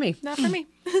 Not for me. Not for me.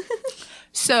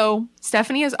 So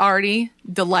Stephanie has already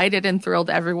delighted and thrilled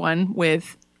everyone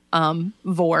with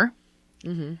vor.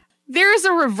 Mm-hmm. There is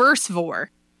a reverse vor.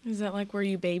 Is that like where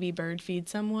you baby bird feed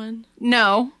someone?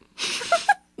 No,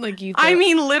 Like you I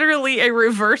mean literally a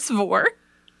reverse vor,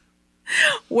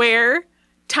 where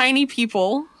tiny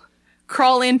people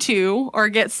crawl into or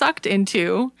get sucked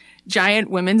into giant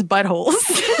women's buttholes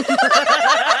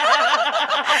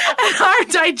and are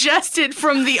digested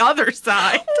from the other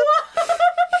side.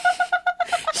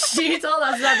 She told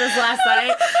us about this last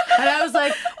night, and I was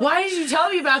like, "Why did you tell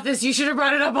me about this? You should have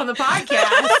brought it up on the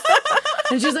podcast."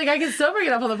 And she's like, "I can still bring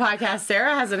it up on the podcast.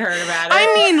 Sarah hasn't heard about it."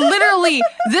 I mean, literally,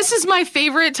 this is my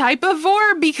favorite type of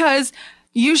vor because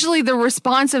usually the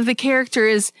response of the character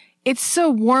is, it's so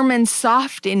warm and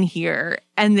soft in here,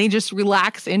 and they just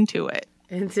relax into it.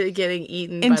 into getting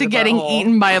eaten. Into getting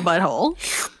eaten by a butthole.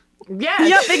 Yeah.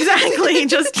 Yep, exactly.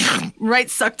 Just right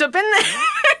sucked up in there.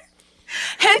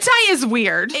 Hentai is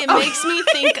weird. It makes me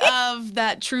think of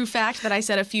that true fact that I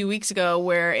said a few weeks ago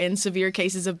where in severe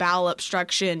cases of bowel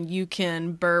obstruction, you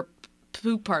can burp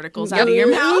poop particles out of your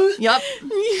mouth. Yep.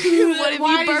 What if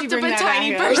Why you did burped you up bring a that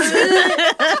tiny back up?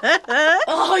 person?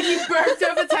 Oh, you burped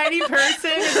up a tiny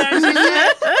person? Is that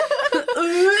what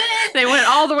you said? They went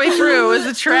all the way through. It was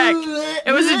a trek.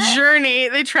 It was a journey.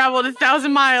 They traveled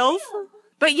 1,000 miles.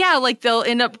 But yeah, like they'll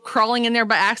end up crawling in there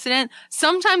by accident.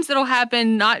 Sometimes it'll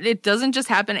happen, it doesn't just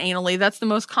happen anally. That's the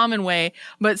most common way.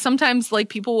 But sometimes like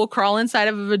people will crawl inside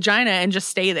of a vagina and just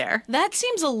stay there. That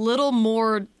seems a little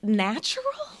more natural.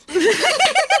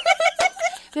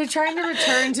 They're trying to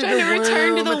return to Trying the to womb.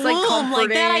 return to the It's womb. Like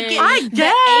that, I comforting. get. I The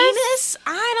guess. anus,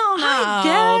 I don't know. I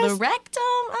guess. The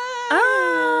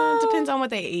rectum, depends on what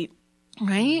they eat.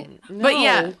 Right? No, but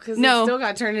yeah, because no. they still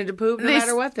got turned into poop no They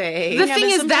matter what they ate. The Yeah, thing but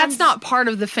is, sometimes- that's not part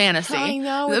of the fantasy. I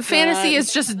know The it's fantasy not.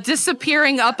 is just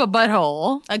disappearing up a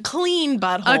butthole, A clean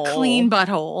butthole. a clean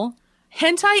butthole.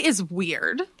 Hentai is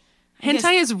weird. guess-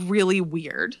 Hentai is really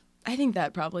weird. I think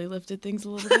that probably lifted things a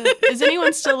little bit. Is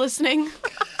anyone still listening?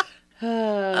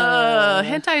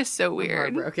 Hentai is so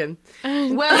weird. Heartbroken.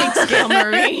 Well, Gail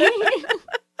Marie.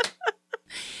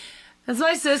 that's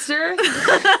my sister.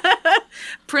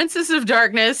 Princess of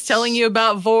Darkness telling you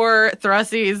about vor,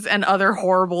 thrussies, and other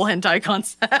horrible hentai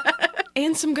concepts.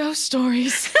 And some ghost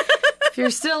stories. If you're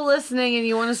still listening and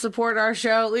you want to support our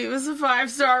show, leave us a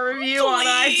 5-star review on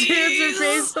iTunes and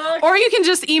Facebook. Or you can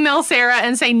just email Sarah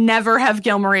and say, never have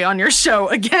Gilmarie on your show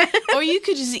again. Or you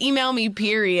could just email me,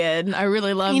 period. I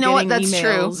really love You know what? getting That's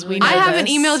emails. true. We know I haven't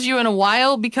this. emailed you in a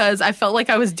while because I felt like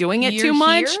I was doing it You're too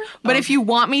much. here? But if you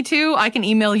want me to, I can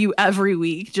email you every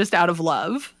week just out of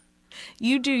love.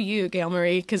 You do you, Gail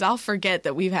Marie, because I'll forget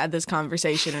that we've had this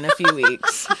conversation in a few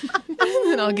weeks. And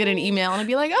then I'll get an email and I'll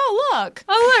be like, oh, look.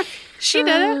 Oh, look, she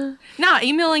did it. Nah,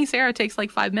 emailing Sarah takes like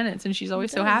 5 minutes and she's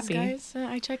always so happy. Guys,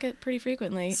 I check it pretty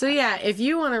frequently. So yeah, if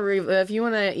you want to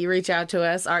reach out to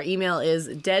us, our email is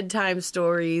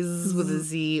deadtimestories with a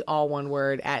Z, all one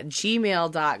word, at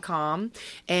gmail.com.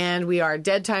 And we are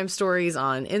Dead Time Stories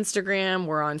on Instagram.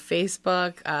 We're on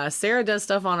Facebook. Sarah does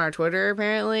stuff on our Twitter,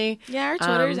 apparently. Yeah, our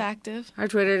Twitter's active. Our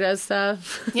Twitter does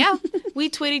stuff. Yeah. We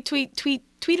tweet.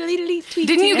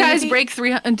 Didn't you guys break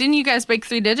 3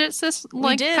 digits this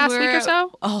past week or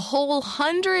so? A whole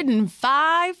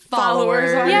 105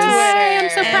 Followers on followers. Yay! I'm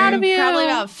so proud of you. Probably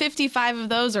about 55 of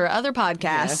those are other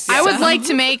podcasts. Yes. I would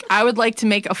like to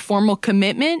make a formal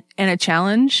commitment and a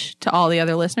challenge to all the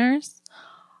other listeners.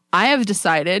 I have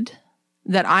decided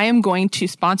that I am going to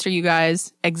sponsor you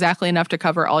guys exactly enough to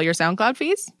cover all your SoundCloud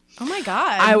fees. Oh my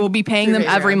God. I will be paying them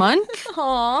every month.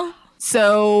 Aw.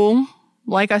 So,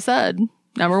 like I said,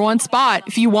 number one spot.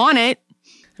 If you want it,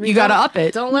 you got to up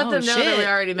it. Don't let them know that shit. we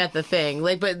already met the thing.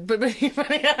 Like, but no,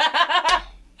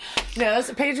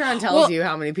 Patreon tells you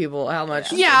how many people, how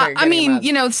much. Yeah, they're I mean,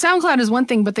 getting a month. SoundCloud is one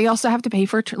thing, but they also have to pay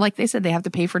for, like they said, they have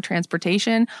to pay for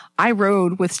transportation. I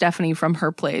rode with Stephanie from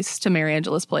her place to Mary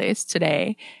Angela's place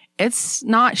today. It's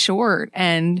not short,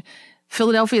 and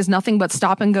Philadelphia is nothing but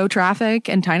stop and go traffic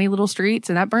and tiny little streets,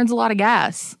 and that burns a lot of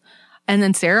gas. And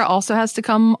then Sarah also has to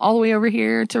come all the way over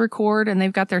here to record, and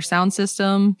they've got their sound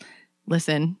system.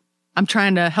 Listen, I'm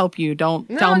trying to help you. Don't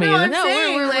tell me. I'm No,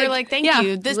 saying, we're like, thank yeah.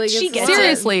 you. This, Like, she it's gets it.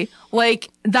 Seriously, like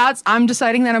I'm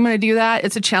deciding that I'm going to do that.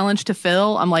 It's a challenge to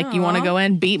Phil. I'm like, you want to go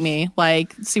in, beat me,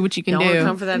 like, see what you can Don't wanna do.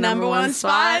 come for that Number one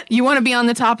spot. You want to be on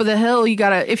the top of the hill. You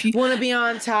gotta, if you Want to be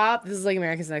on top? This is like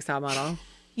America's Next Top Model.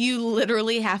 You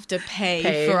literally have to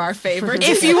pay for our favorites.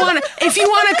 if you want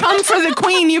to come for the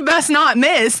queen, you best not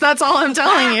miss. That's all I'm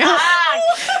telling you.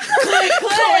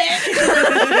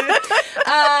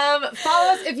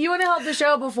 Follow us if you want to help the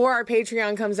show before our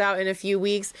Patreon comes out in a few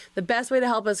weeks. The best way to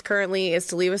help us currently is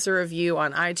to leave us a review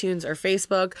on iTunes or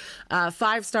Facebook,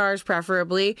 5 stars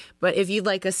preferably. But if you'd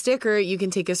like a sticker, you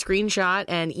can take a screenshot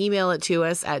and email it to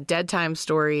us at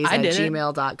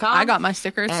deadtimestories@gmail.com. I got my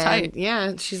sticker. It's tight.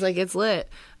 Yeah, she's like, it's lit.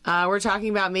 We're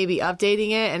talking about maybe updating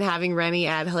it and having Rennie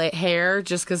add hair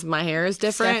just because my hair is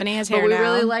different. Stephanie has but hair we now.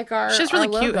 really like our She has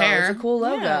really our cute logo. hair. It's a cool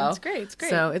logo. Yeah, it's great. It's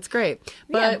great. So it's great.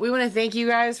 But we want to thank you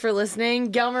guys for listening.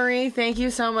 Gail Marie, thank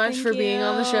you so much for being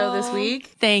on the show this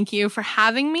week. Thank you for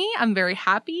having me. I'm very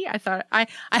happy. I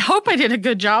hope I did a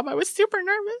good job. I was super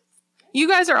nervous. You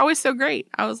guys are always so great.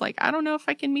 I was like, I don't know if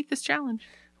I can meet this challenge.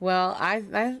 Well,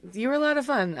 you were a lot of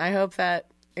fun. I hope that,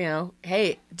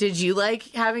 hey, did you like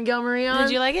having Gail Marie on?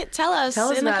 Did you like it? Tell us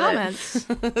in the about it. comments.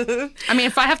 I mean,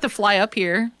 if I have to fly up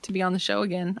here to be on the show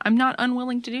again, I'm not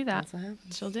unwilling to do that.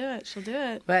 She'll do it. She'll do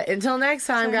it. But until next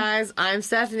time, guys, I'm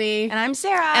Stephanie. And I'm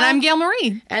Sarah. And I'm Gail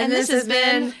Marie. And this has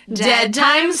been Dead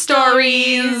Time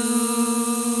Stories.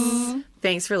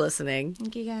 Thanks for listening.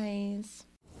 Thank you, guys.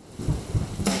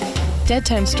 Dead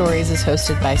Time Stories is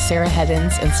hosted by Sarah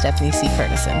Heddens and Stephanie C.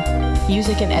 Furnison.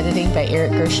 Music and editing by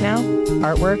Eric Gershnow.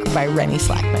 Artwork by Rennie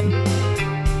Slackman.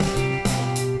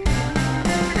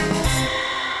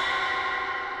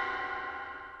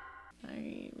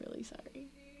 I'm really sorry.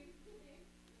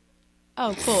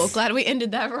 Oh, cool. Glad we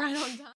ended that right on time.